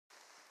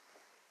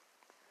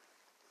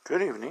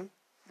Good evening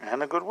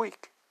and a good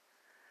week.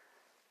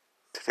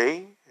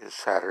 Today is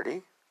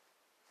Saturday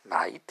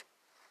night,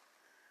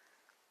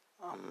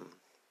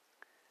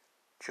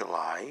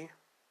 July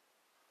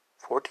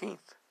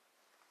 14th.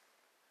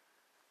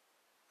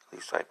 At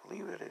least I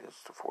believe it is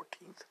the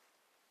 14th.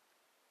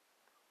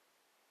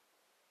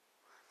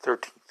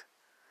 13th.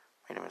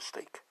 Made a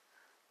mistake.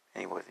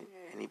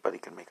 Anybody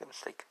can make a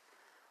mistake.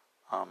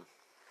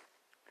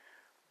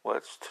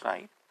 What's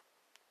tonight?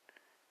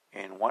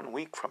 In 1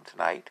 week from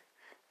tonight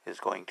is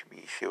going to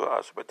be Shiva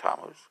Asar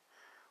B'Tammuz,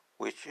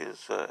 which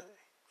is a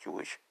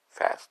Jewish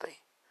fast day.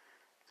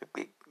 The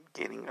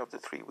beginning of the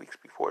 3 weeks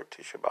before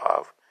Tisha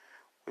B'Av,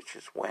 which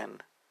is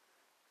when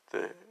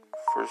the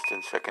first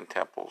and second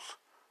temples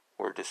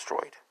were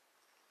destroyed.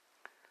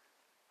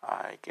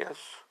 I guess,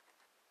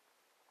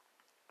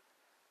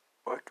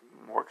 what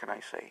more can I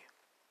say?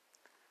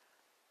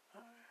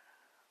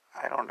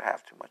 I don't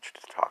have too much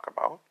to talk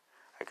about.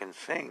 I can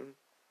sing,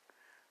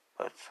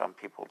 but some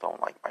people don't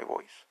like my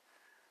voice.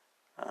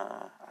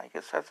 I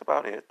guess that's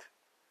about it.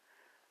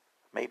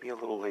 Maybe a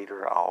little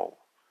later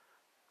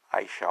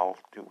I shall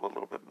do a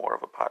little bit more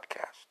of a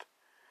podcast.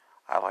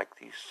 I like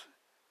these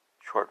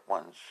short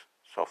ones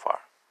so far.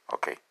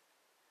 Okay.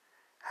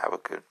 Have a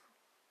good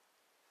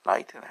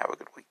night and have a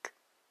good week.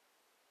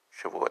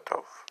 Shavua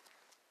Tov.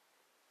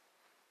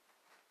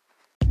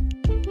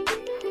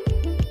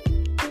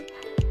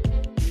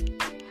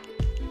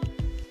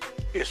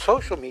 Is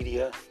social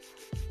media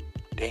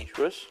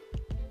dangerous?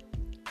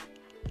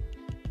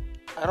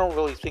 I don't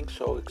really think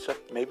so,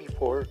 except maybe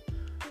for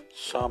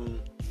some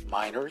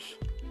minors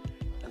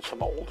and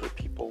some older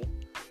people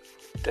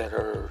that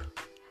are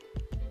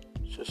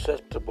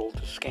susceptible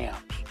to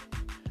scams.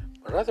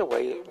 But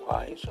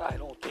otherwise, I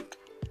don't think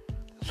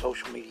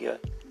social media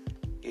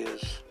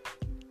is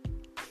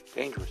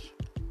dangerous.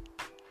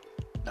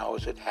 Now,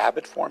 is it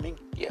habit forming?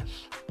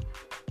 Yes.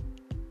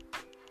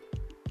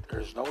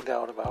 There's no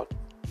doubt about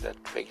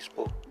that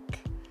Facebook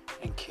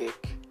and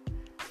Kik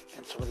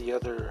and some of the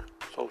other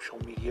social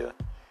media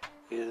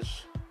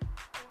is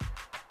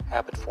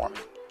habit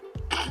forming.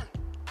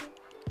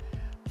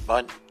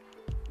 But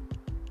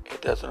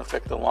it doesn't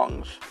affect the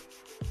lungs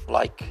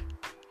like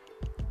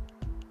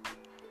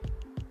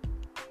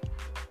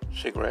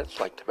cigarettes,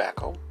 like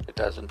tobacco. It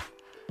doesn't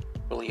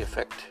really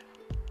affect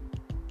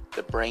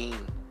the brain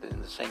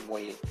in the same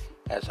way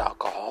as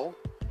alcohol.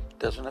 It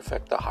doesn't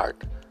affect the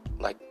heart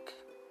like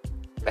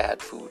bad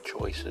food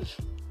choices.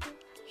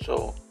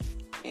 So,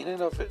 in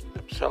and of it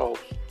themselves,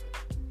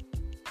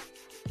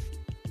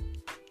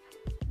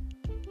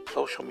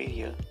 social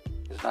media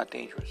is not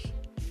dangerous.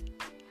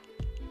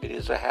 It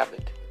is a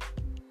habit.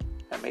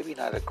 And maybe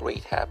not a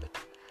great habit,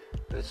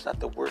 but it's not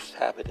the worst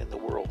habit in the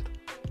world.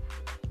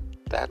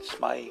 That's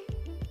my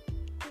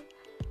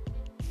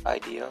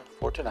idea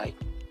for tonight.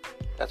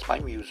 That's my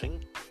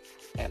musing.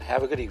 And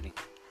have a good evening.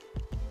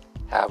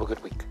 Have a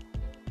good week.